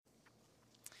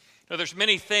Now, there's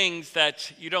many things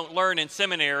that you don't learn in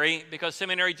seminary because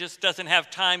seminary just doesn't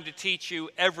have time to teach you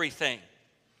everything.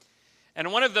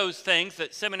 And one of those things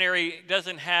that seminary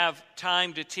doesn't have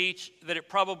time to teach, that it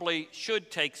probably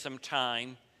should take some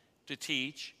time to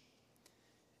teach,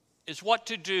 is what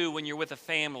to do when you're with a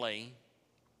family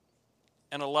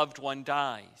and a loved one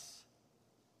dies.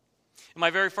 In my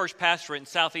very first pastorate in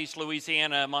southeast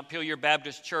Louisiana, Montpelier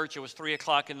Baptist Church, it was 3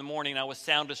 o'clock in the morning. I was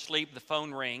sound asleep. The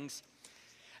phone rings.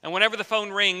 And whenever the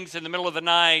phone rings in the middle of the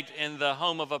night in the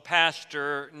home of a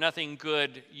pastor, nothing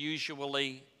good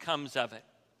usually comes of it.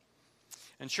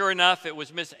 And sure enough, it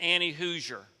was Miss Annie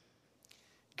Hoosier.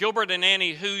 Gilbert and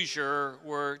Annie Hoosier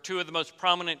were two of the most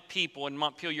prominent people in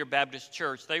Montpelier Baptist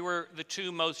Church. They were the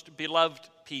two most beloved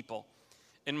people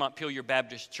in Montpelier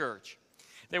Baptist Church.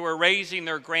 They were raising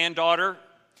their granddaughter.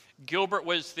 Gilbert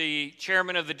was the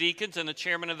chairman of the deacons and the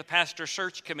chairman of the pastor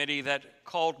search committee that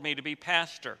called me to be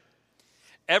pastor.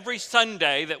 Every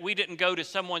Sunday that we didn't go to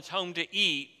someone's home to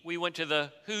eat, we went to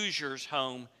the Hoosiers'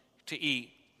 home to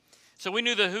eat. So we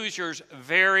knew the Hoosiers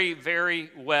very, very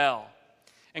well.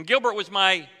 And Gilbert was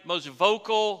my most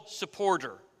vocal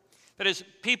supporter. That is,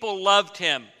 people loved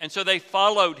him, and so they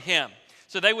followed him.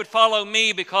 So they would follow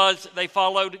me because they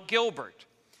followed Gilbert.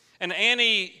 And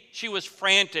Annie, she was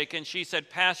frantic, and she said,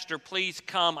 "Pastor, please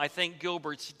come. I think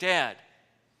Gilbert's dead."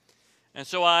 And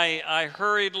so I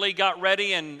hurriedly got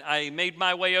ready, and I made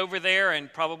my way over there,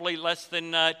 and probably less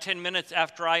than 10 minutes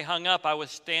after I hung up, I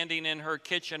was standing in her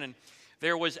kitchen, and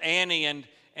there was Annie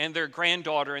and their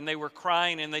granddaughter, and they were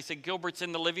crying, and they said, "Gilbert's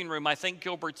in the living room. I think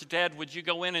Gilbert's dead. Would you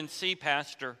go in and see,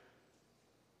 Pastor?"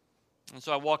 And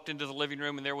so I walked into the living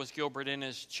room, and there was Gilbert in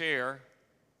his chair.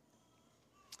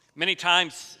 Many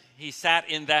times he sat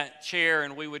in that chair,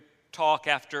 and we would talk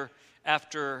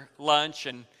after lunch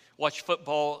and watch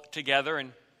football together,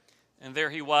 and there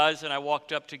he was, and I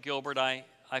walked up to Gilbert. I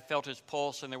felt his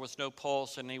pulse, and there was no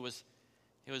pulse, and he was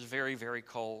very, very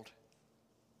cold.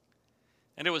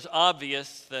 And it was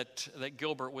obvious that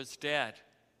Gilbert was dead.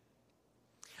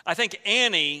 I think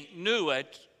Annie knew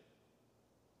it,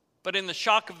 but in the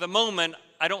shock of the moment,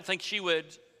 I don't think she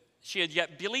had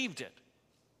yet believed it.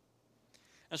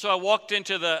 And so I walked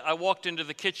into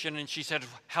the kitchen, and she said,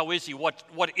 "How is he?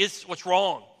 What's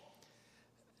wrong?"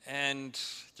 And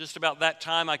just about that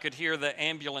time, I could hear the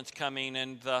ambulance coming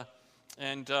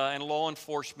and law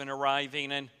enforcement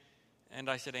arriving, and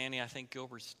I said, "Annie, I think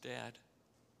Gilbert's dead."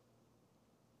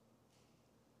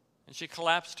 And she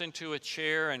collapsed into a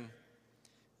chair, and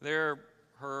there,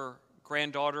 her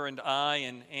granddaughter and I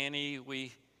and Annie,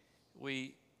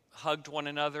 we hugged one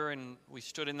another, and we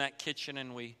stood in that kitchen,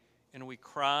 and we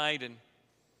cried. And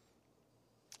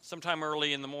sometime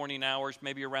early in the morning hours,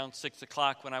 maybe around 6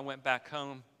 o'clock, when I went back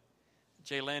home,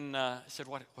 Jaylyn said,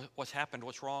 "What's happened?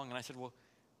 What's wrong?" And I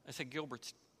said,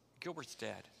 Gilbert's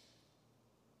dead."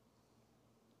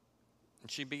 And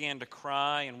she began to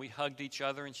cry, and we hugged each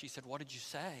other, and she said, "What did you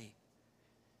say?"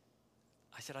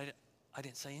 I said, I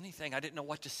didn't say anything. I didn't know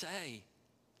what to say."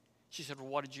 She said, "Well,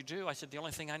 what did you do?" I said, "The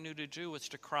only thing I knew to do was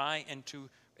to cry and to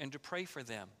pray for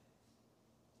them."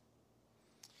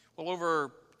 Well,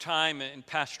 over time in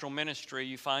pastoral ministry,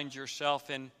 you find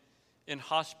yourself in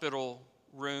hospital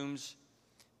rooms.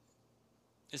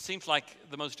 It seems like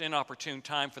the most inopportune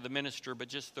time for the minister, but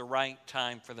just the right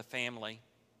time for the family.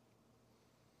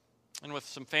 And with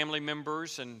some family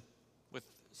members and with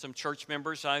some church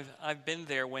members, I've been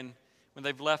there when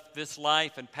they've left this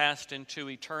life and passed into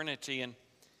eternity, and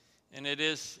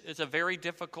it's a very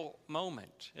difficult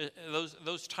moment.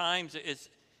 Those times,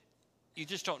 you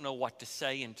just don't know what to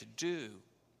say and to do.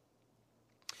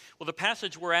 Well, the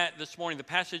passage we're at this morning, the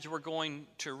passage we're going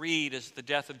to read, is the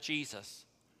death of Jesus.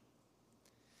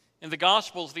 In the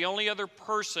Gospels, the only other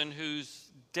person whose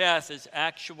death is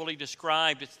actually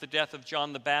described, it's the death of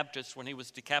John the Baptist when he was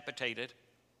decapitated.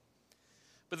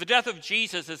 But the death of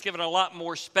Jesus is given a lot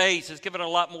more space, is given a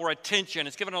lot more attention,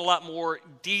 it's given a lot more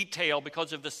detail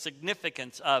because of the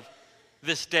significance of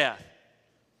this death.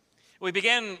 We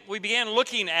began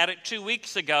looking at it 2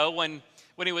 weeks ago when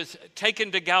he was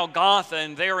taken to Golgotha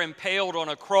and there impaled on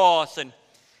a cross, and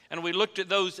we looked at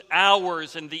those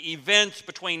hours and the events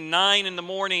between 9 in the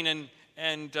morning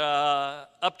and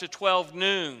up to 12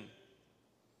 noon.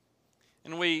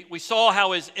 And we saw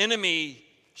how his enemy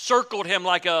circled him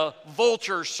like a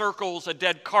vulture circles a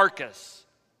dead carcass.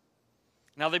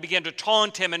 Now they began to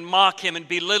taunt him and mock him and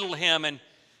belittle him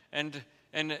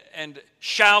and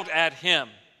shout at him.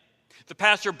 The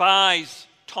passerbys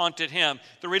taunted him.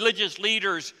 The religious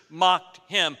leaders mocked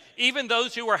him. Even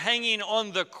those who were hanging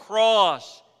on the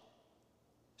cross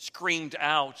screamed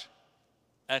out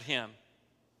at him.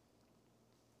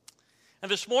 And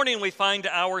this morning we find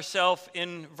ourselves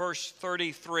in verse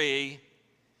 33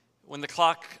 when the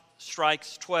clock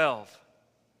strikes 12.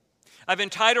 I've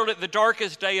entitled it, The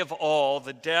Darkest Day of All,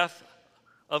 the Death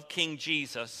of King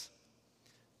Jesus,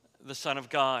 the Son of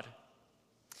God.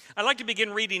 I'd like to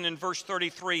begin reading in verse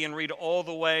 33 and read all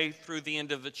the way through the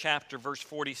end of the chapter, verse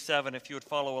 47, if you would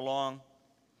follow along.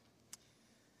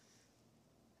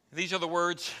 These are the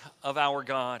words of our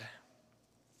God.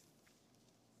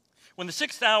 When the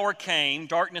 6th hour came,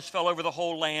 darkness fell over the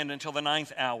whole land until the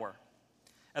 9th hour.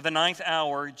 At the 9th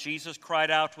hour, Jesus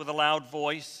cried out with a loud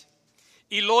voice,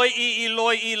 Eloi,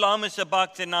 Eloi, lama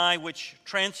sabachthani, which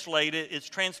is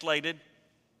translated,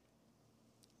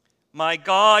 my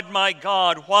God,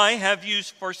 why have you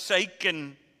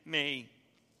forsaken me?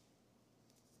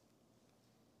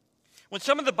 When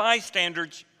some of the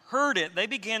bystanders heard it, they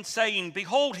began saying,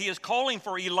 behold, he is calling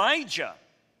for Elijah.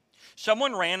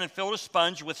 Someone ran and filled a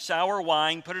sponge with sour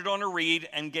wine, put it on a reed,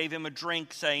 and gave him a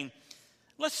drink, saying,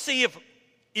 let's see if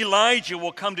Elijah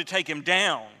will come to take him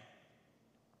down.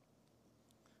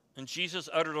 And Jesus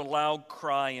uttered a loud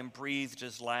cry and breathed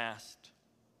his last.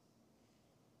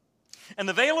 And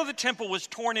the veil of the temple was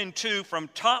torn in two from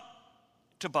top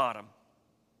to bottom.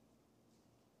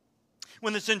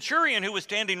 When the centurion who was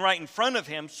standing right in front of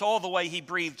him saw the way he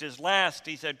breathed his last,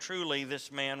 he said, truly,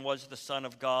 this man was the Son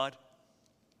of God.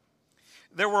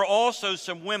 There were also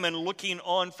some women looking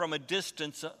on from a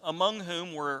distance, among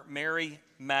whom were Mary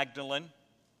Magdalene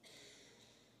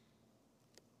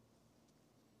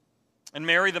and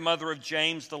Mary, the mother of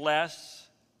James the Less,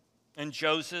 and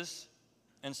Joseph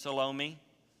and Salome.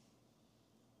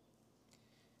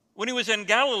 When he was in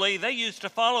Galilee, they used to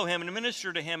follow him and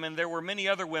minister to him, and there were many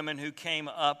other women who came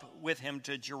up with him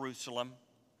to Jerusalem.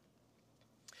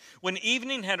 When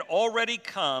evening had already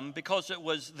come, because it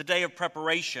was the day of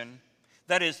preparation,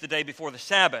 that is, the day before the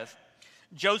Sabbath,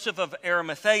 Joseph of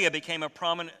Arimathea, a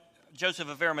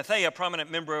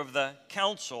prominent member of the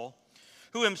council,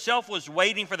 who himself was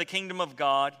waiting for the kingdom of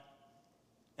God,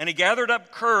 and he gathered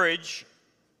up courage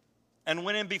and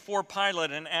went in before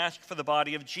Pilate and asked for the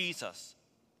body of Jesus.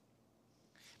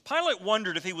 Pilate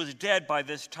wondered if he was dead by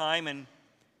this time, and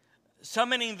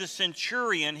summoning the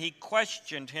centurion, he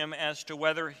questioned him as to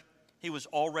whether he was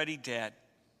already dead.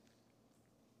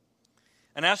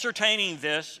 And ascertaining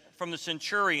this from the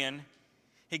centurion,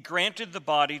 he granted the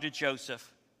body to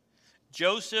Joseph.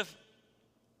 Joseph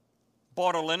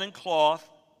bought a linen cloth,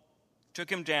 took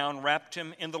him down, wrapped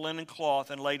him in the linen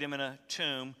cloth, and laid him in a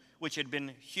tomb which had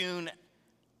been hewn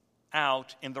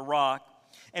out in the rock.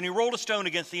 And he rolled a stone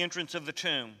against the entrance of the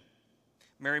tomb.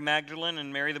 Mary Magdalene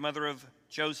and Mary, the mother of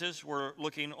Joseph, were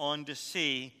looking on to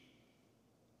see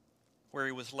where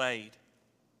he was laid.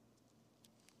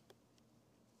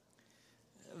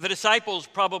 The disciples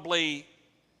probably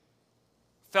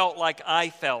felt like I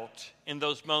felt in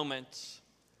those moments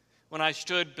when I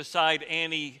stood beside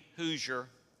Annie Hoosier,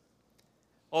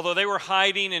 although they were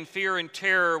hiding in fear and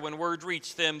terror when word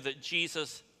reached them that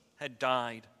Jesus had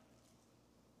died.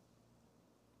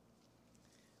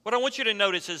 What I want you to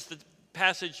notice as the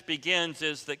passage begins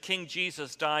is that King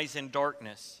Jesus dies in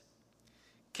darkness.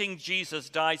 King Jesus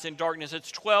dies in darkness. It's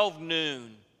 12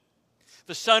 noon.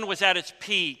 The sun was at its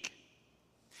peak.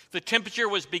 The temperature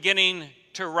was beginning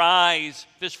to rise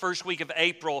this first week of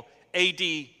April, AD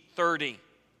 30.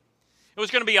 It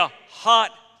was going to be a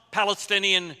hot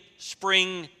Palestinian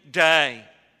spring day.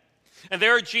 And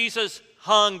there Jesus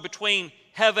hung between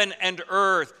heaven and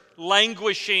earth,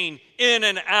 languishing in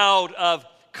and out of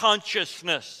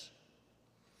consciousness.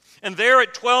 And there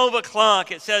at 12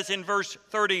 o'clock, it says in verse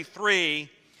 33,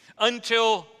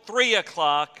 until 3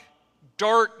 o'clock,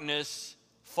 darkness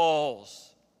falls.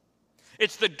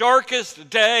 It's the darkest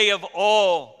day of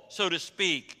all, so to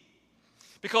speak,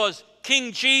 because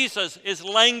King Jesus is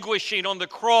languishing on the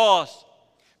cross,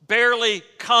 barely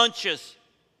conscious,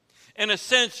 in a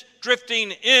sense,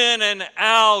 drifting in and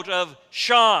out of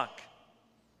shock.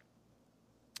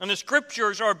 And the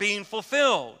scriptures are being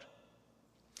fulfilled.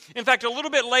 In fact, a little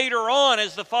bit later on,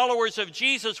 as the followers of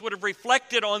Jesus would have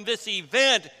reflected on this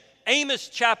event, Amos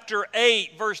chapter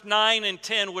 8, verse 9 and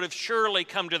 10 would have surely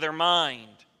come to their mind.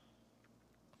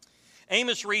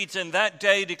 Amos reads, "In that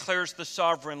day declares the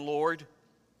sovereign Lord,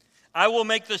 I will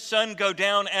make the sun go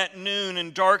down at noon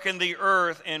and darken the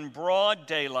earth in broad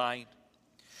daylight.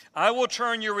 I will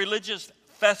turn your religious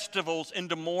festivals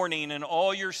into mourning and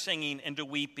all your singing into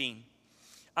weeping.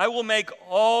 I will make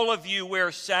all of you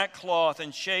wear sackcloth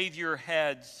and shave your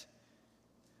heads.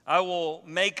 I will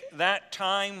make that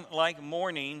time like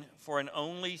mourning for an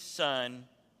only son,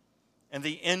 and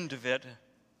the end of it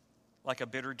like a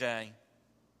bitter day."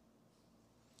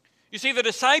 You see, the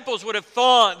disciples would have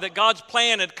thought that God's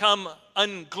plan had come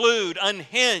unglued,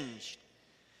 unhinged.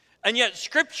 And yet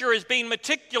Scripture is being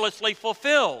meticulously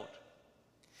fulfilled.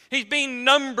 He's being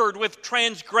numbered with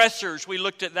transgressors. We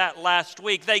looked at that last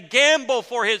week. They gamble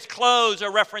for his clothes, a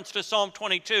reference to Psalm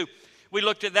 22. We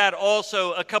looked at that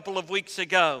also a couple of weeks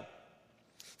ago.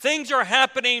 Things are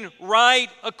happening right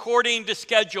according to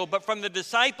schedule, but from the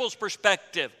disciples'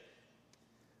 perspective,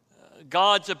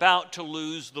 God's about to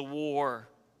lose the war.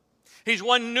 He's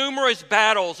won numerous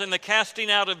battles in the casting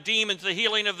out of demons, the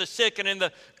healing of the sick, and in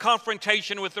the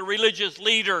confrontation with the religious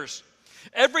leaders.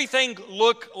 Everything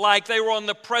looked like they were on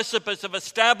the precipice of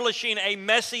establishing a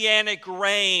messianic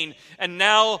reign, and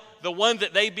now the one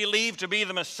that they believed to be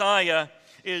the Messiah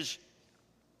is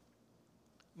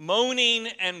moaning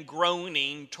and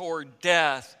groaning toward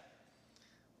death,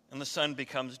 and the sun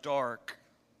becomes dark.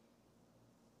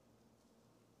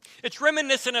 It's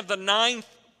reminiscent of the 9th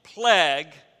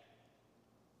plague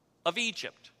of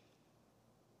Egypt.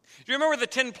 Do you remember the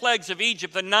 10 plagues of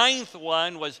Egypt? The 9th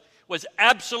one was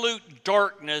absolute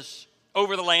darkness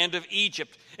over the land of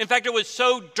Egypt. In fact, it was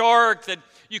so dark that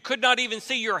you could not even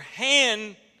see your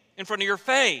hand in front of your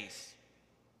face.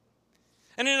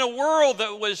 And in a world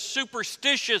that was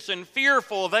superstitious and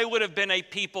fearful, they would have been a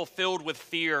people filled with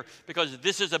fear, because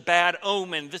this is a bad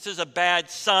omen, this is a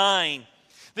bad sign,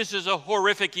 this is a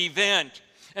horrific event.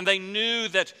 And they knew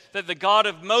that the God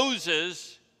of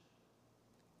Moses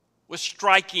was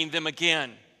striking them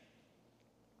again.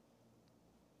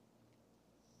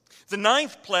 The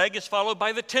 9th plague is followed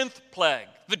by the 10th plague.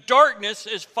 The darkness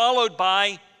is followed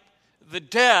by the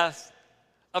death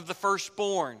of the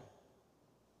firstborn.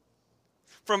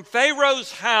 From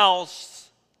Pharaoh's house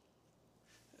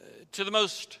to the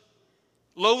most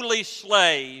lowly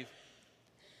slave,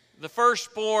 the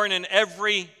firstborn in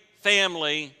every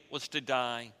family was to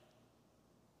die.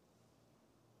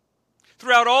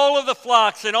 Throughout all of the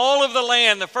flocks and all of the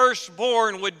land, the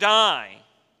firstborn would die,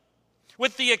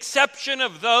 with the exception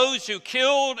of those who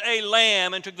killed a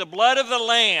lamb and took the blood of the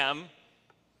lamb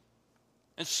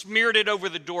and smeared it over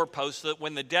the doorpost, so that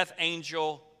when the death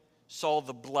angel saw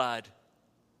the blood,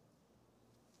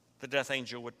 the death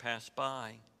angel would pass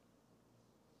by.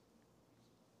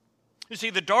 You see,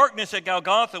 the darkness at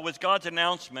Golgotha was God's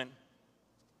announcement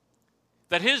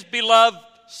that his beloved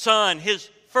Son, his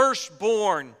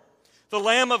firstborn, the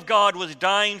Lamb of God, was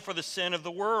dying for the sin of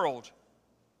the world.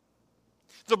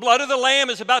 The blood of the Lamb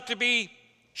is about to be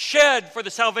shed for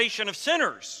the salvation of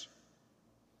sinners.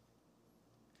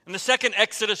 And the second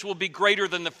Exodus will be greater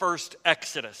than the first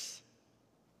Exodus.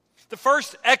 The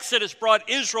first Exodus brought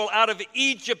Israel out of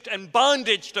Egypt and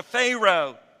bondage to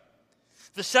Pharaoh.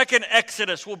 The second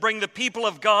Exodus will bring the people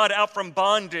of God out from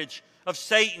bondage of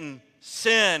Satan,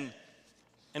 sin,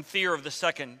 and fear of the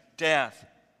second death.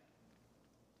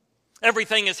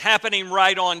 Everything is happening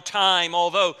right on time,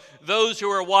 although those who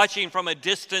are watching from a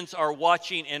distance are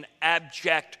watching in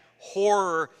abject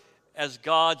horror as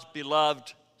God's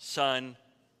beloved Son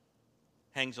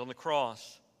hangs on the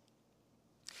cross.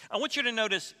 I want you to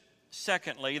notice,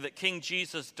 secondly, that King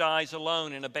Jesus dies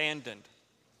alone and abandoned.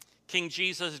 King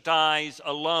Jesus dies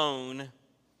alone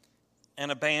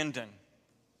and abandoned.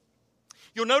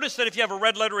 You'll notice that if you have a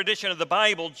red letter edition of the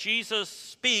Bible, Jesus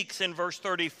speaks in verse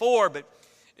 34, but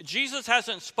Jesus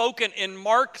hasn't spoken in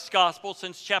Mark's gospel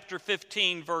since chapter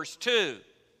 15, verse 2.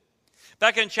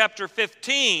 Back in chapter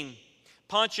 15,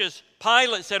 Pontius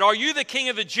Pilate said, "Are you the king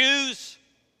of the Jews?"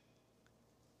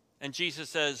 And Jesus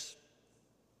says,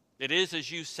 "It is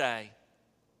as you say."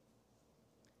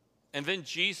 And then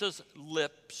Jesus'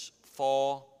 lips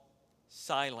fall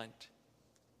silent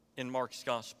in Mark's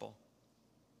gospel.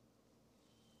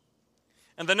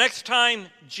 And the next time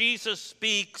Jesus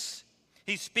speaks,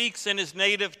 he speaks in his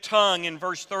native tongue in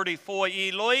verse 34,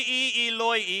 "Eloi,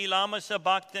 Eloi, lama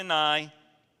sabachthani."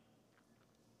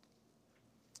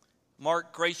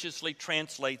 Mark graciously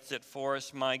translates it for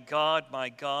us, my God,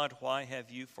 why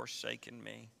have you forsaken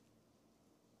me?"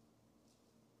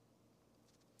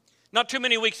 Not too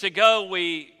many weeks ago,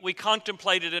 we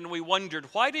contemplated and we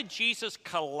wondered, why did Jesus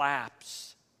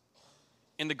collapse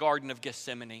in the Garden of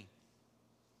Gethsemane?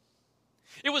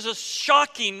 It was a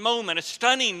shocking moment, a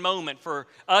stunning moment for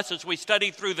us as we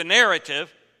study through the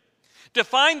narrative, to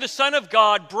find the Son of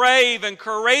God brave and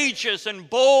courageous and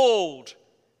bold,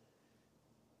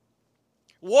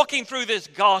 walking through this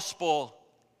gospel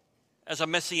as a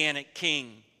messianic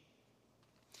king.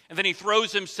 And then he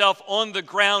throws himself on the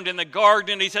ground in the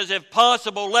garden and he says, "If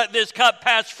possible, let this cup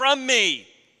pass from me."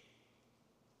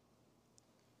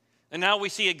 And now we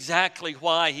see exactly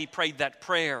why he prayed that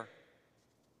prayer.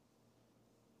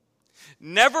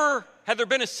 Never had there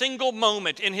been a single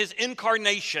moment in his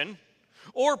incarnation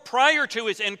or prior to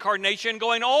his incarnation,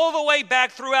 going all the way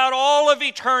back throughout all of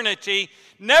eternity,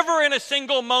 never in a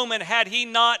single moment had he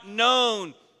not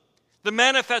known the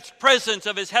manifest presence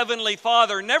of his heavenly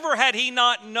Father. Never had he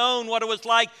not known what it was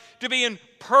like to be in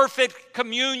perfect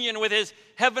communion with his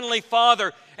heavenly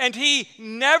Father. And he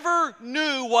never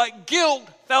knew what guilt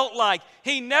felt like.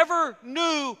 He never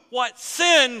knew what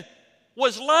sin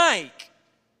was like.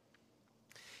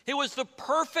 He was the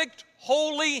perfect,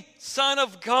 holy Son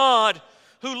of God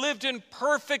who lived in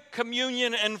perfect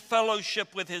communion and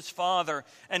fellowship with his Father.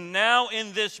 And now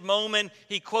in this moment,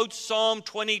 he quotes Psalm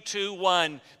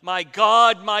 22:1, my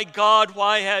God,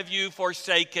 why have you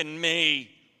forsaken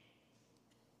me?"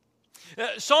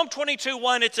 Psalm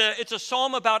 22:1, it's a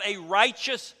psalm about a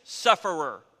righteous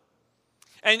sufferer.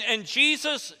 And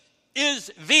Jesus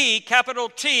is the, capital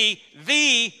T,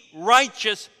 the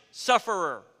righteous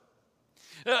sufferer.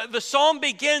 The psalm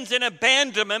begins in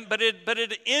abandonment, but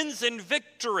it ends in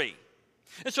victory.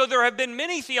 And so there have been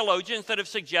many theologians that have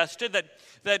suggested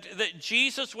that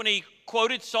Jesus, when he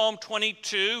quoted Psalm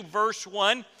 22, verse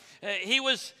 1, he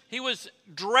was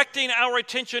directing our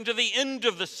attention to the end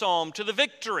of the psalm, to the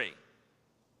victory.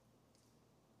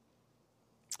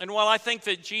 And while I think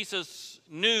that Jesus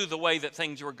knew the way that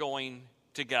things were going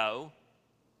to go,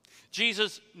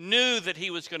 Jesus knew that he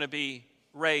was going to be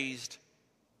raised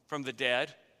from the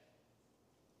dead,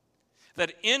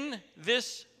 that in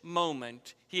this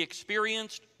moment he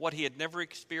experienced what he had never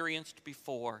experienced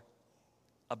before: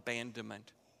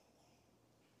 abandonment.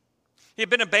 He had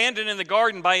been abandoned in the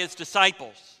garden by his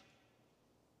disciples.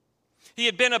 He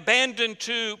had been abandoned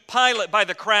to Pilate by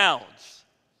the crowds.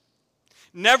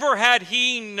 Never had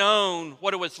he known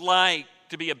what it was like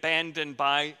to be abandoned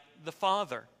by the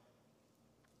Father.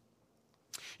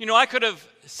 You know, I could have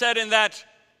said in that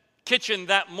kitchen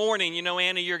that morning, you know,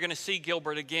 Annie, you're going to see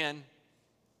Gilbert again.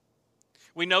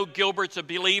 We know Gilbert's a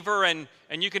believer, and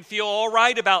you can feel all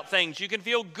right about things. You can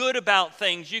feel good about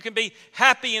things. You can be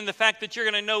happy in the fact that you're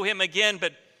going to know him again.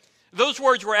 But those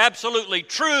words were absolutely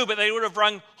true, but they would have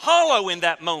rung hollow in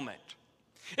that moment.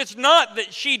 It's not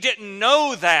that she didn't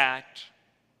know that.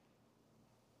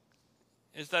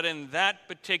 It's that in that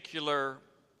particular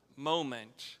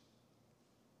moment,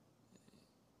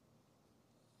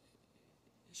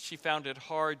 she found it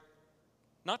hard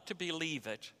not to believe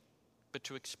it, but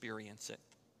to experience it.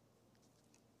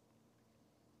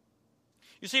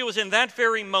 You see, it was in that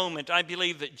very moment, I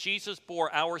believe, that Jesus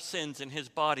bore our sins in his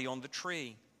body on the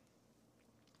tree.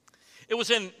 It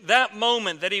was in that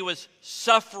moment that he was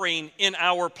suffering in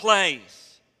our place.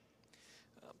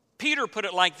 Peter put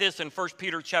it like this in 1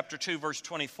 Peter chapter 2, verse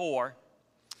 24.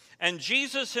 And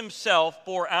Jesus himself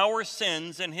bore our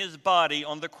sins in his body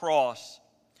on the cross,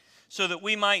 so that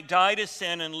we might die to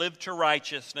sin and live to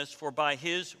righteousness, for by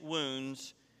his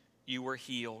wounds you were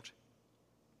healed.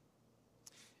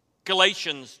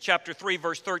 Galatians chapter 3,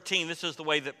 verse 13, this is the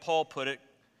way that Paul put it.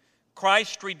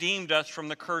 Christ redeemed us from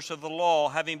the curse of the law,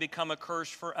 having become a curse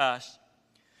for us.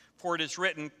 For it is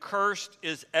written, cursed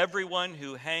is everyone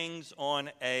who hangs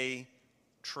on a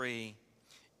tree.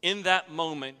 In that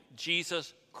moment,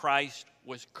 Jesus Christ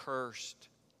was cursed.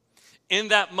 In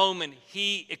that moment,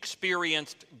 he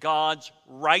experienced God's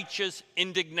righteous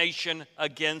indignation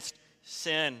against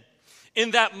sin.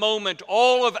 In that moment,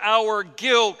 all of our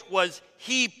guilt was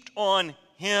heaped on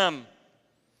him.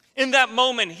 In that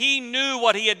moment, he knew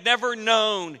what he had never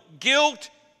known: guilt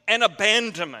and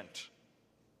abandonment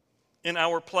in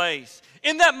our place.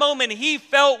 In that moment, he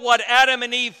felt what Adam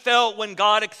and Eve felt when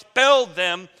God expelled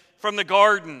them from the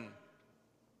garden.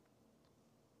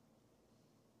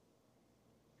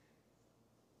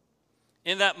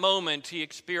 In that moment, he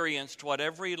experienced what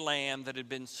every lamb that had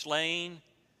been slain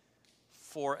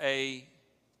for a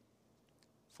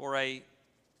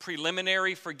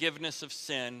preliminary forgiveness of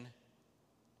sin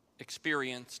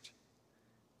experienced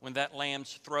when that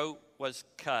lamb's throat was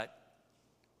cut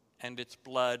and its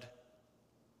blood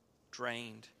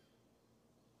drained.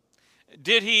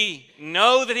 Did he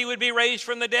know that he would be raised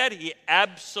from the dead? He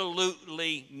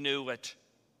absolutely knew it.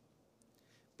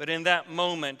 But in that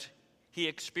moment, he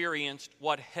experienced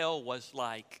what hell was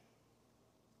like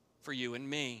for you and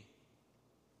me.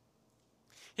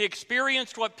 He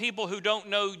experienced what people who don't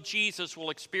know Jesus will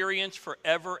experience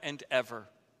forever and ever.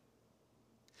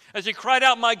 As he cried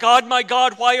out, my God,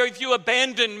 why have you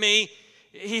abandoned me?"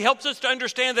 He helps us to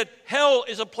understand that hell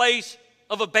is a place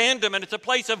of abandonment. It's a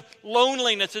place of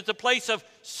loneliness. It's a place of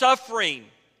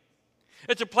suffering.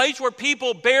 It's a place where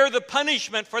people bear the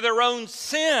punishment for their own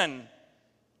sin.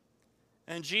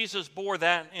 And Jesus bore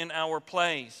that in our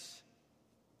place.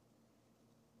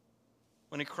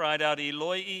 when he cried out,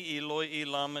 Eloi, Eloi,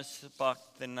 lama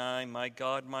sabachthani, my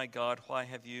God, why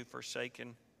have you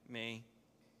forsaken me?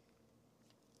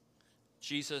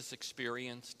 Jesus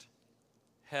experienced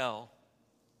hell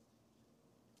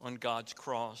on God's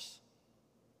cross.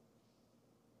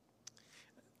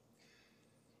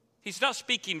 He's not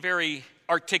speaking very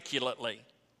articulately.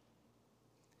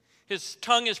 His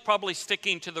tongue is probably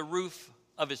sticking to the roof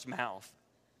of his mouth.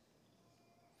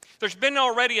 There's been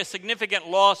already a significant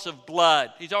loss of blood.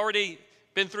 He's already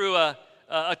been through a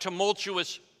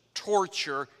tumultuous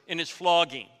torture in his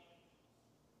flogging.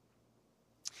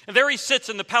 And there he sits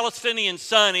in the Palestinian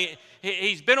sun.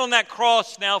 He's been on that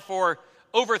cross now for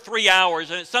over 3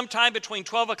 hours. And it's sometime between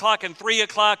 12 o'clock and 3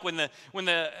 o'clock when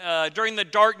during the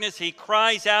darkness he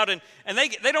cries out. And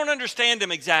they don't understand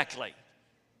him exactly.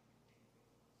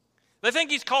 They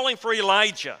think he's calling for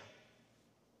Elijah.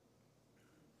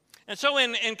 And so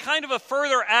in kind of a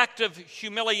further act of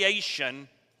humiliation,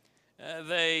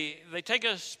 they take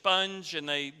a sponge and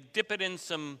they dip it in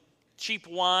some cheap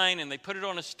wine and they put it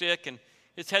on a stick, and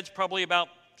his head's probably about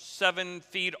 7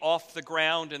 feet off the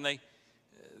ground, and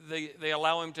they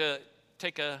allow him to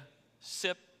take a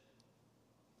sip,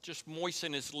 just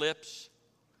moisten his lips,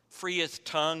 free his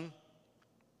tongue.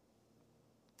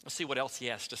 Let's see what else he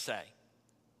has to say.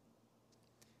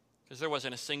 Because there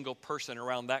wasn't a single person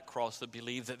around that cross that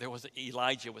believed that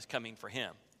Elijah was coming for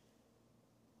him.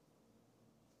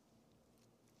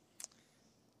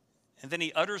 And then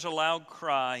he utters a loud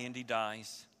cry and he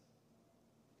dies.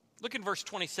 Look in verse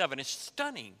 27. It's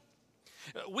stunning.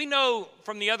 We know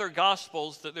from the other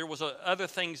Gospels that there was other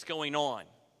things going on.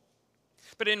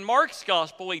 But in Mark's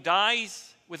Gospel, he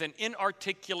dies with an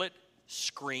inarticulate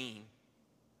scream.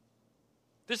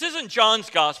 This isn't John's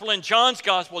Gospel. In John's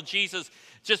Gospel, Jesus,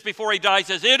 just before he dies,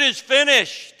 says, "It is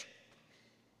finished."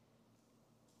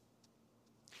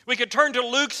 We could turn to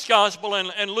Luke's Gospel,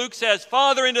 and Luke says,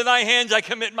 "Father, into thy hands I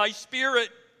commit my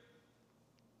spirit."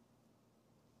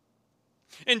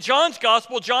 In John's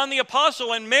Gospel, John the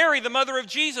Apostle and Mary, the mother of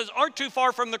Jesus, aren't too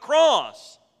far from the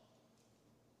cross.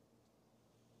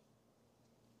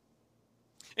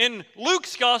 In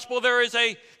Luke's Gospel, there is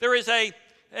a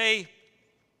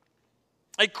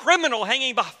criminal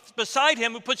hanging beside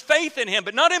him who puts faith in him,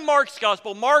 but not in Mark's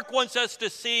Gospel. Mark wants us to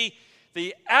see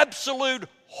the absolute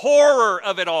horror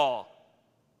of it all.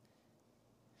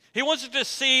 He wants us to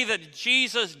see that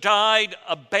Jesus died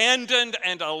abandoned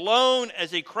and alone as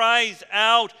he cries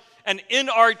out an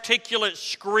inarticulate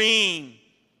scream.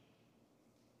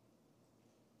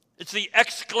 It's the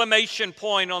exclamation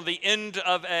point on the end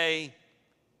of a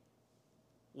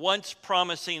once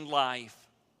promising life.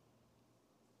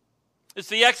 It's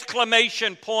the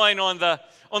exclamation point on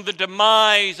the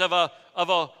demise of a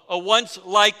once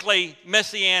likely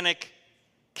messianic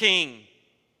king.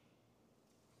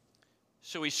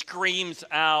 So he screams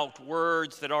out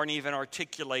words that aren't even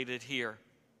articulated here.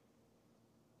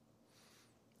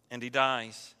 And he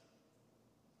dies.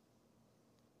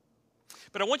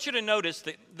 But I want you to notice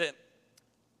that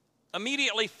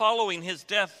immediately following his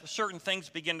death, certain things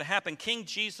begin to happen. King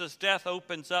Jesus' death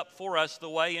opens up for us the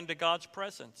way into God's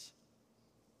presence.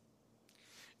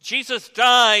 Jesus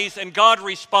dies and God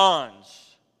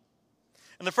responds.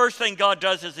 And the first thing God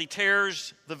does is he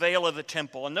tears the veil of the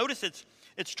temple. And notice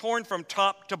it's torn from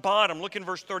top to bottom. Look in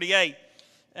verse 38.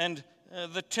 And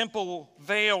the temple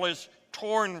veil is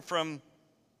torn from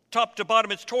top to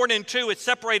bottom. It's torn in two. It's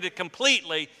separated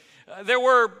completely. There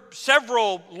were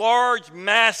several large,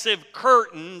 massive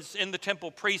curtains in the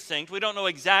temple precinct. We don't know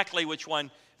exactly which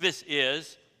one this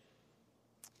is.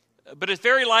 But it's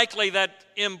very likely that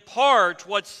in part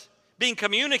what's being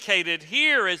communicated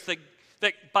here is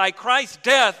that by Christ's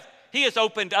death, he has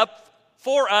opened up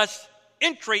for us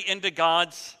entry into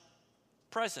God's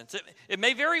presence. It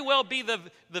may very well be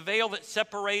the veil that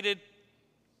separated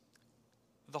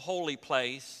the holy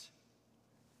place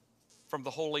from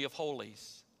the Holy of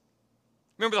Holies.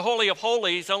 Remember, the Holy of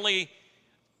Holies, only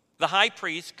the high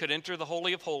priest could enter the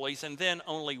Holy of Holies, and then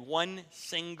only one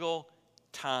single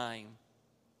time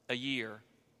a year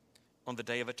on the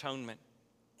Day of Atonement.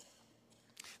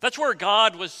 That's where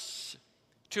God was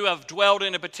to have dwelt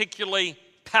in a particularly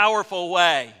powerful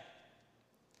way.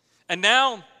 And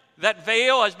now that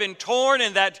veil has been torn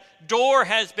and that door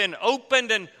has been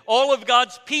opened and all of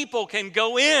God's people can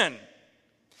go in.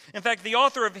 In fact, the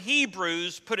author of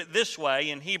Hebrews put it this way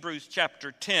in Hebrews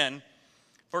chapter 10,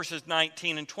 verses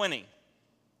 19 and 20.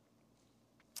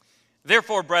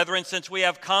 Therefore, brethren, since we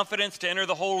have confidence to enter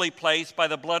the holy place by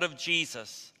the blood of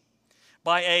Jesus,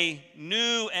 by a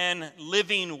new and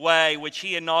living way which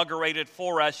he inaugurated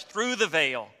for us through the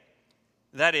veil,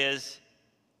 that is,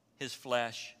 his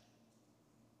flesh.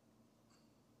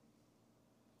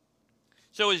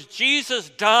 So as Jesus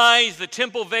dies, the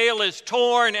temple veil is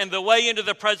torn and the way into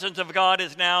the presence of God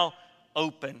is now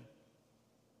open.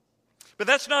 But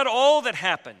that's not all that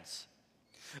happens.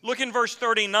 Look in verse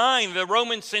 39, the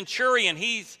Roman centurion,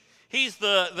 he's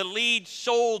the lead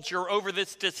soldier over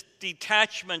this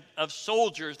detachment of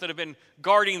soldiers that have been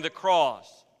guarding the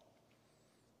cross.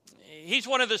 He's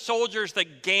one of the soldiers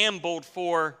that gambled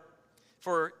for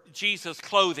Jesus'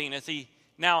 clothing as he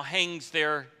now hangs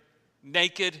there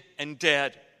naked and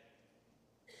dead.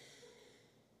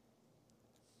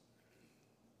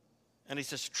 And he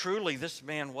says, truly, this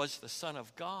man was the Son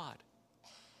of God.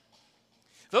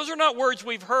 Those are not words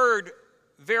we've heard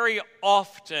very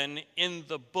often in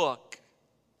the book,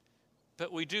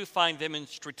 but we do find them in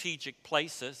strategic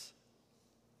places.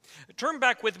 Turn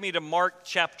back with me to Mark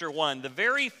chapter 1, the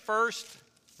very first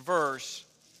verse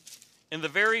in the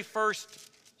very first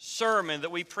sermon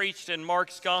that we preached in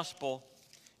Mark's gospel.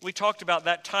 We talked about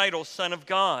that title, Son of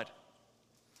God.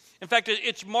 In fact,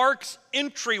 it's Mark's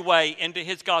entryway into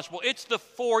his gospel. It's the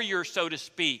foyer, so to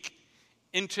speak,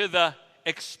 into the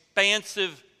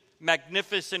expansive,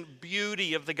 magnificent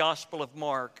beauty of the Gospel of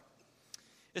Mark.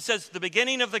 It says, the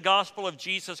beginning of the gospel of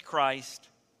Jesus Christ,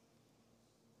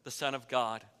 the Son of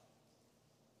God.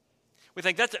 We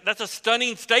think that's a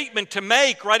stunning statement to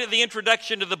make right at the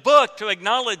introduction to the book, to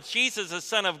acknowledge Jesus as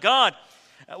Son of God.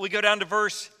 We go down to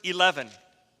verse 11.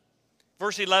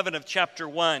 Verse 11 of chapter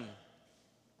 1.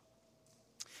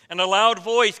 And a loud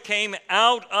voice came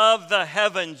out of the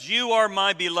heavens, you are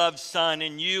my beloved Son,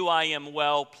 in you I am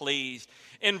well pleased.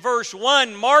 In verse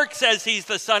 1, Mark says he's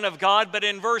the Son of God, but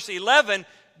in verse 11,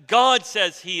 God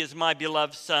says he is my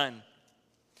beloved Son.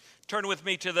 Turn with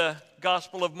me to the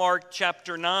Gospel of Mark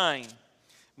chapter 9.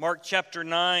 Mark chapter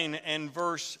 9 and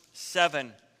verse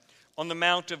 7. On the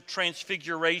Mount of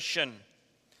Transfiguration,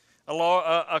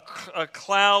 a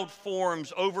cloud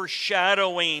forms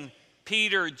overshadowing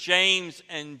Peter, James,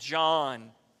 and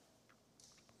John.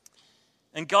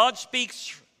 And God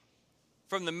speaks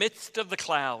from the midst of the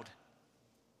cloud.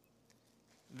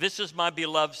 This is my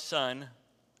beloved Son.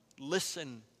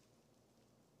 Listen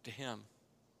to him.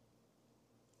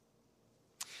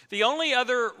 The only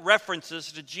other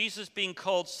references to Jesus being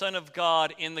called Son of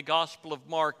God in the Gospel of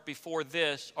Mark before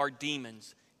this are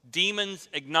demons. Demons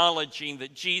acknowledging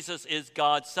that Jesus is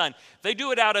God's Son. They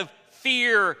do it out of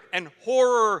fear and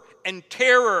horror and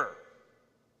terror.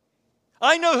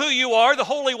 I know who you are, the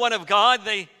Holy One of God.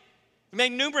 They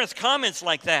made numerous comments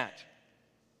like that.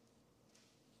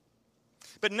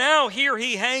 But now here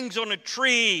he hangs on a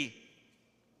tree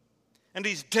and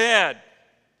he's dead.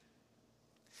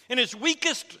 In his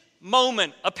weakest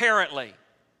moment, apparently,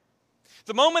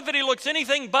 the moment that he looks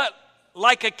anything but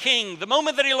like a king, the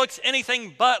moment that he looks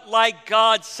anything but like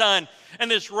God's Son. And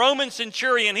this Roman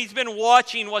centurion, he's been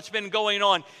watching what's been going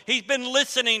on. He's been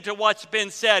listening to what's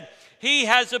been said. He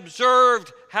has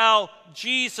observed how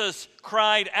Jesus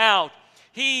cried out.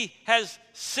 He has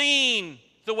seen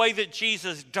the way that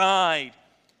Jesus died.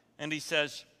 And he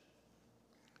says,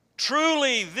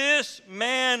 truly, this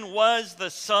man was the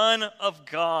Son of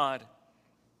God.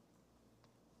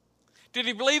 Did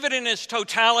he believe it in its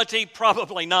totality?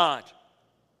 Probably not.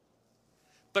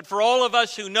 But for all of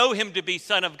us who know him to be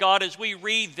Son of God, as we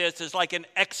read this, is like an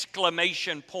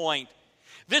exclamation point.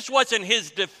 This wasn't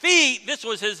his defeat, this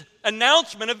was his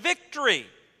announcement of victory.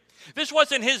 This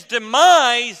wasn't his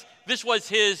demise, this was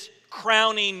his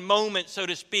crowning moment, so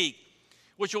to speak,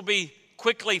 which will be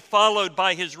quickly followed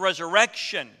by his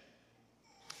resurrection.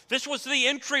 This was the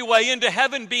entryway into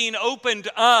heaven being opened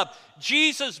up.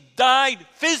 Jesus died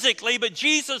physically, but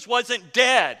Jesus wasn't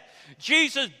dead.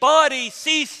 Jesus' body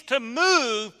ceased to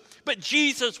move, but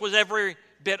Jesus was every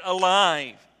bit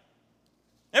alive.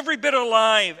 Every bit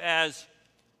alive as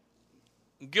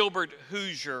Gilbert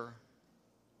Hoosier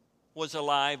was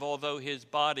alive, although his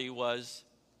body was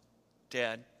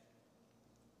dead.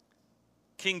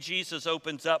 King Jesus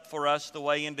opens up for us the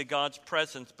way into God's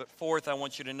presence. But fourth, I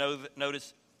want you to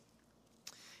notice,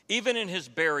 even in his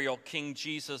burial, King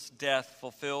Jesus' death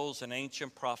fulfills an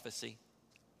ancient prophecy.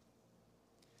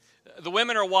 The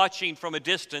women are watching from a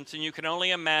distance, and you can only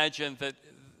imagine that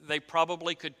they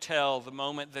probably could tell the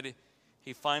moment that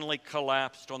he finally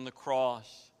collapsed on the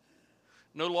cross,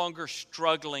 no longer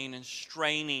struggling and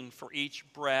straining for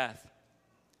each breath.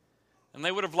 And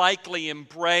they would have likely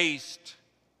embraced,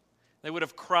 they would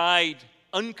have cried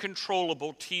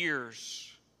uncontrollable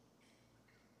tears.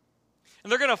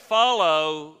 And they're going to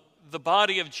follow the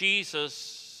body of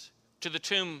Jesus to the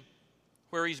tomb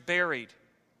where he's buried.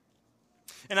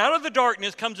 And out of the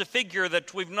darkness comes a figure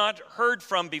that we've not heard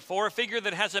from before, a figure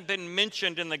that hasn't been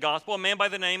mentioned in the gospel, a man by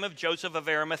the name of Joseph of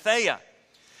Arimathea.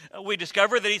 We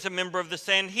discover that he's a member of the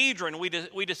Sanhedrin.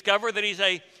 We discover that he's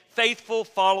a faithful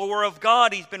follower of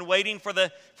God. He's been waiting for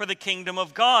the kingdom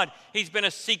of God. He's been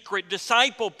a secret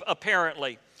disciple,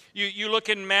 apparently. You look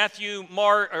in Matthew,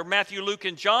 Luke,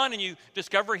 and John, and you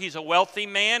discover he's a wealthy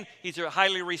man. He's a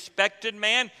highly respected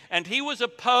man, and he was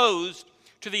opposed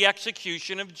to the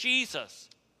execution of Jesus.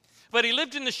 But he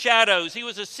lived in the shadows. He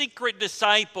was a secret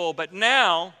disciple. But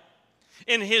now,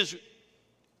 in his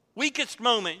weakest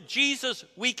moment, Jesus'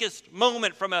 weakest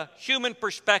moment from a human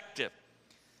perspective,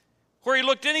 where he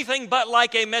looked anything but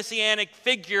like a messianic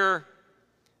figure,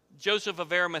 Joseph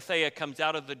of Arimathea comes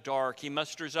out of the dark. He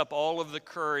musters up all of the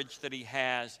courage that he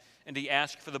has, and he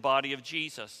asks for the body of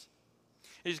Jesus.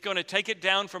 He's going to take it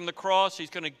down from the cross. He's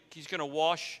going to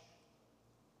wash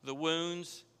the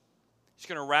wounds. He's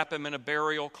going to wrap him in a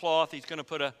burial cloth. He's going to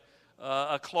put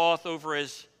a cloth over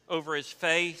his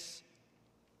face.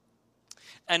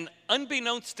 And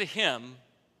unbeknownst to him,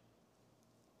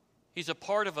 he's a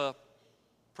part of a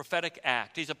prophetic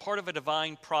act. He's a part of a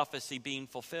divine prophecy being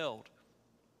fulfilled.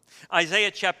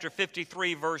 Isaiah chapter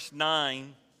 53, verse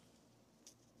 9.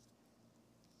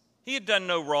 He had done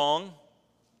no wrong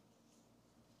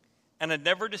and had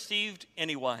never deceived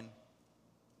anyone.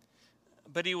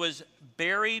 But he was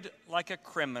buried like a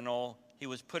criminal. He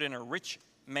was put in a rich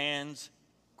man's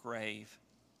grave.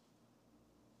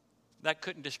 That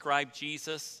couldn't describe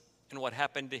Jesus and what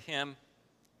happened to him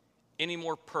any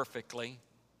more perfectly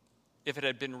if it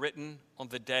had been written on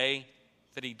the day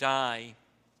that he died,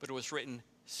 but it was written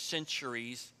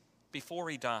centuries before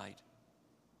he died.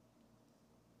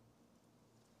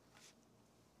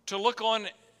 To look on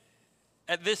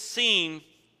at this scene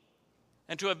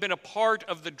and to have been a part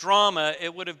of the drama,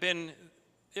 it would have been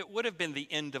the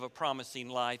end of a promising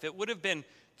life. It would have been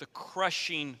the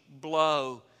crushing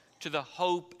blow to the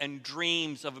hope and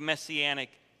dreams of a messianic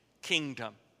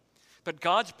kingdom. But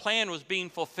God's plan was being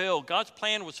fulfilled. God's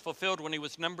plan was fulfilled when he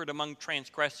was numbered among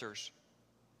transgressors.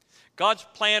 God's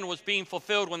plan was being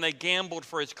fulfilled when they gambled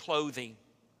for his clothing.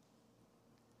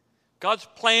 God's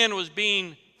plan was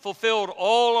being fulfilled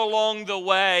all along the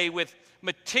way with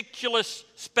meticulous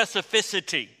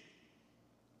specificity.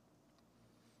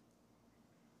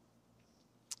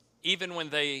 Even when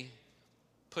they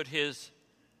put his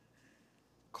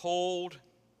cold,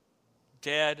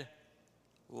 dead,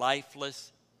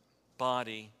 lifeless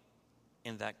body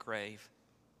in that grave.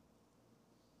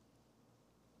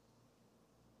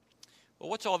 Well,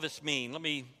 what's all this mean? Let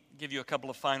me give you a couple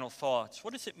of final thoughts.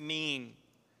 What does it mean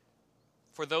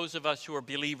for those of us who are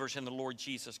believers in the Lord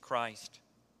Jesus Christ?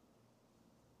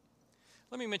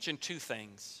 Let me mention two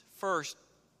things. First,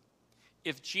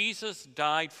 if Jesus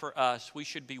died for us, we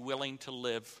should be willing to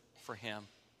live for him.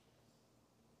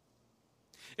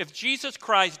 If Jesus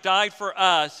Christ died for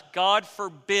us, God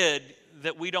forbid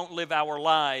that we don't live our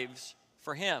lives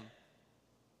for him.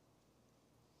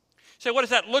 So what does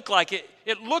that look like?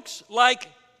 It looks like,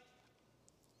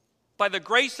 by the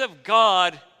grace of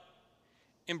God,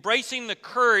 embracing the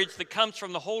courage that comes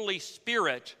from the Holy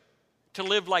Spirit to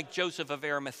live like Joseph of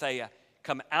Arimathea.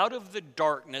 Come out of the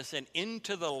darkness and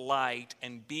into the light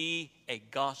and be a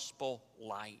gospel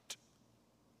light.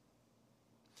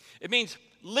 It means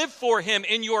live for him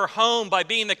in your home by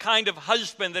being the kind of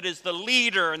husband that is the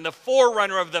leader and the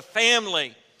forerunner of the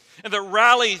family and that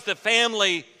rallies the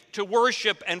family to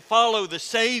worship and follow the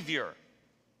Savior.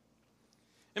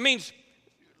 It means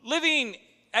living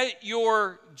at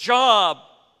your job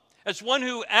as one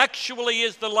who actually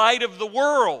is the light of the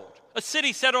world, a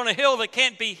city set on a hill that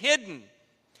can't be hidden.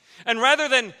 And rather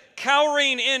than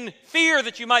cowering in fear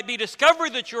that you might be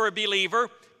discovered that you're a believer,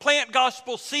 plant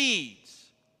gospel seeds.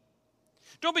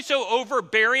 Don't be so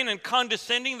overbearing and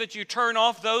condescending that you turn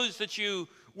off those that you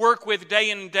work with day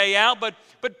in and day out, but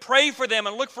pray for them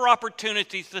and look for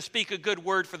opportunities to speak a good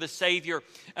word for the Savior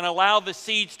and allow the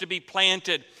seeds to be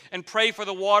planted and pray for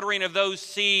the watering of those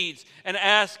seeds and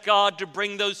ask God to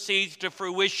bring those seeds to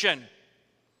fruition.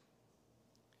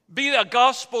 Be a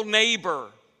gospel neighbor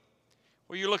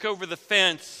where you look over the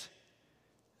fence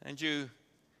and you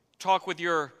talk with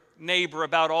your neighbor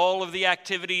about all of the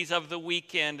activities of the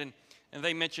weekend and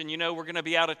they mention, we're going to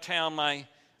be out of town. My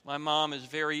mom is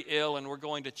very ill and we're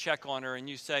going to check on her. And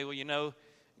you say, well,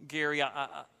 Gary,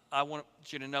 I want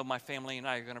you to know my family and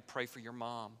I are going to pray for your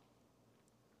mom.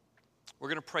 We're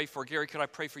going to pray for Gary, could I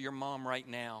pray for your mom right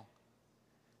now?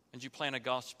 And you plant a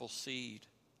gospel seed.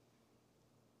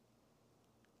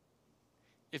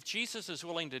 If Jesus is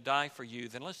willing to die for you,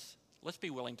 then let's be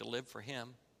willing to live for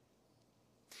him.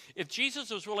 If Jesus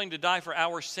was willing to die for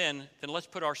our sin, then let's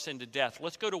put our sin to death.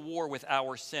 Let's go to war with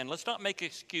our sin. Let's not make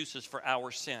excuses for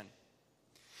our sin.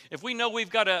 If we know we've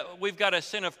got a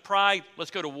sin of pride, let's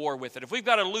go to war with it. If we've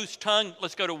got a loose tongue,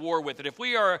 let's go to war with it. If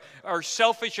we are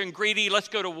selfish and greedy, let's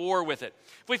go to war with it.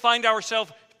 If we find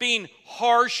ourselves being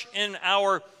harsh in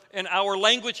our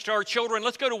language to our children,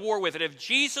 let's go to war with it. If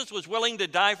Jesus was willing to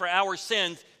die for our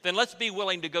sins, then let's be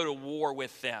willing to go to war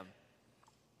with them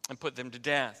and put them to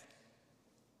death.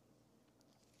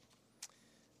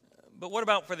 But what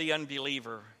about for the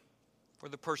unbeliever, for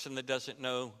the person that doesn't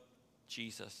know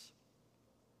Jesus?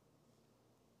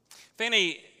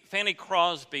 Fanny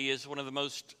Crosby is one of the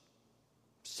most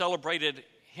celebrated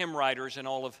hymn writers in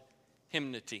all of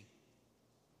hymnody.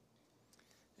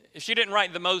 If she didn't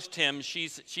write the most hymns,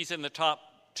 she's in the top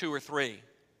 2 or 3.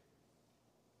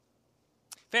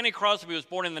 Fanny Crosby was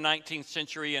born in the 19th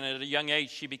century, and at a young age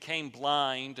she became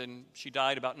blind, and she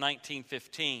died about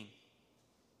 1915.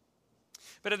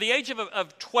 But at the age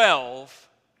of 12,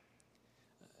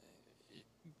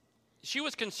 she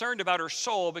was concerned about her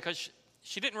soul because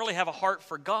she didn't really have a heart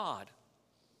for God.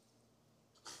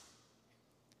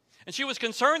 And she was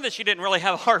concerned that she didn't really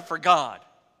have a heart for God.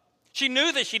 She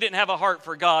knew that she didn't have a heart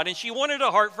for God, and she wanted a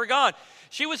heart for God.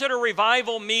 She was at a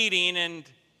revival meeting, and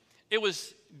it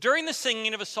was during the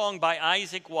singing of a song by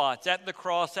Isaac Watts, At the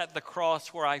Cross,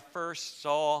 where I first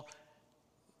saw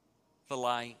the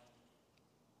light.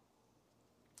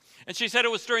 And she said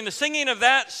it was during the singing of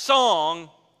that song,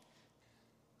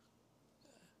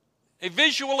 a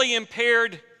visually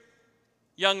impaired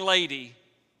young lady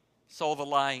saw the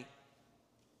light.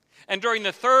 And during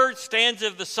the 3rd stanza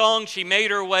of the song, she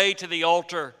made her way to the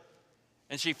altar,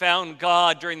 and she found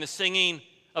God during the singing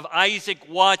of Isaac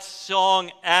Watts'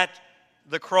 song, At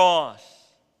the Cross.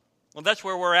 Well, that's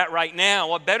where we're at right now.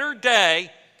 What better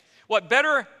day, what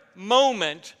better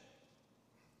moment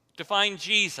to find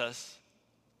Jesus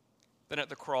than at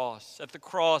the cross,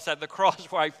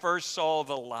 where I first saw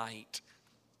the light.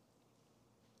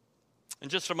 In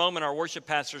just a moment, our worship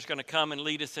pastor is going to come and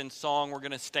lead us in song. We're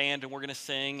going to stand and we're going to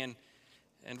sing, and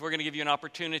we're going to give you an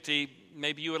opportunity.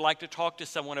 Maybe you would like to talk to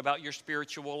someone about your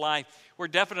spiritual life. We're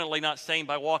definitely not saying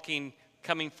by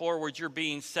coming forward, you're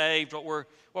being saved. What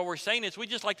we're saying is we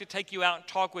just like to take you out and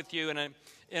talk with you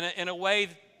in a way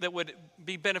that would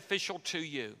be beneficial to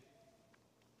you.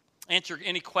 Answer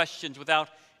any questions without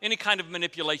any kind of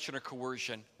manipulation or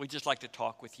coercion. We just like to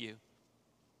talk with you.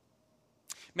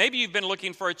 Maybe you've been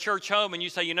looking for a church home and you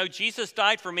say, Jesus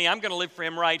died for me. I'm going to live for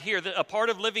him right here. A part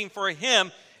of living for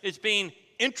him is being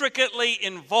intricately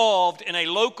involved in a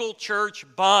local church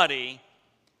body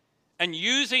and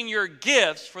using your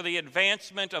gifts for the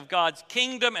advancement of God's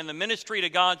kingdom and the ministry to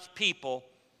God's people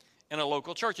in a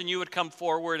local church. And you would come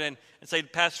forward and say,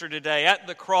 Pastor, today, at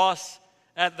the cross,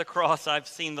 I've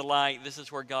seen the light. This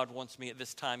is where God wants me at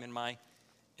this time in my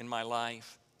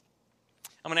life.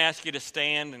 I'm going to ask you to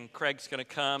stand, and Craig's going to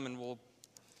come, and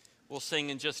we'll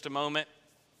sing in just a moment.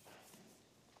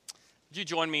 Would you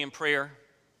join me in prayer?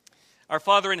 Our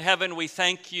Father in heaven, we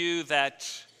thank you that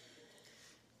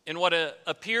in what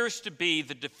appears to be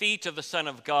the defeat of the Son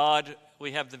of God,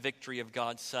 we have the victory of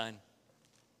God's Son.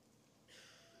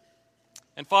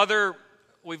 And Father,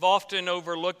 we've often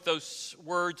overlooked those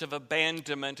words of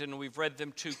abandonment, and we've read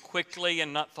them too quickly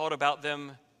and not thought about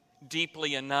them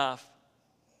deeply enough.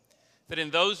 That in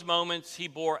those moments he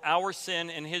bore our sin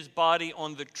in his body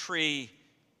on the tree,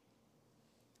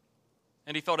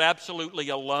 and he felt absolutely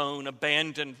alone,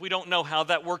 abandoned. We don't know how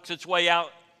that works its way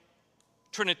out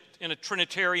in a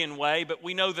Trinitarian way, but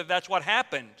we know that that's what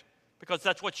happened, because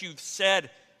that's what you've said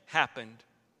happened.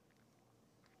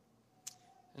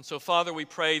 And so, Father, we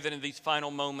pray that in these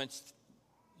final moments,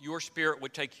 your Spirit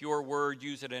would take your word,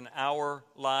 use it in our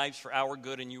lives for our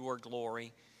good and your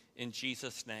glory. In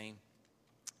Jesus' name,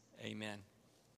 amen.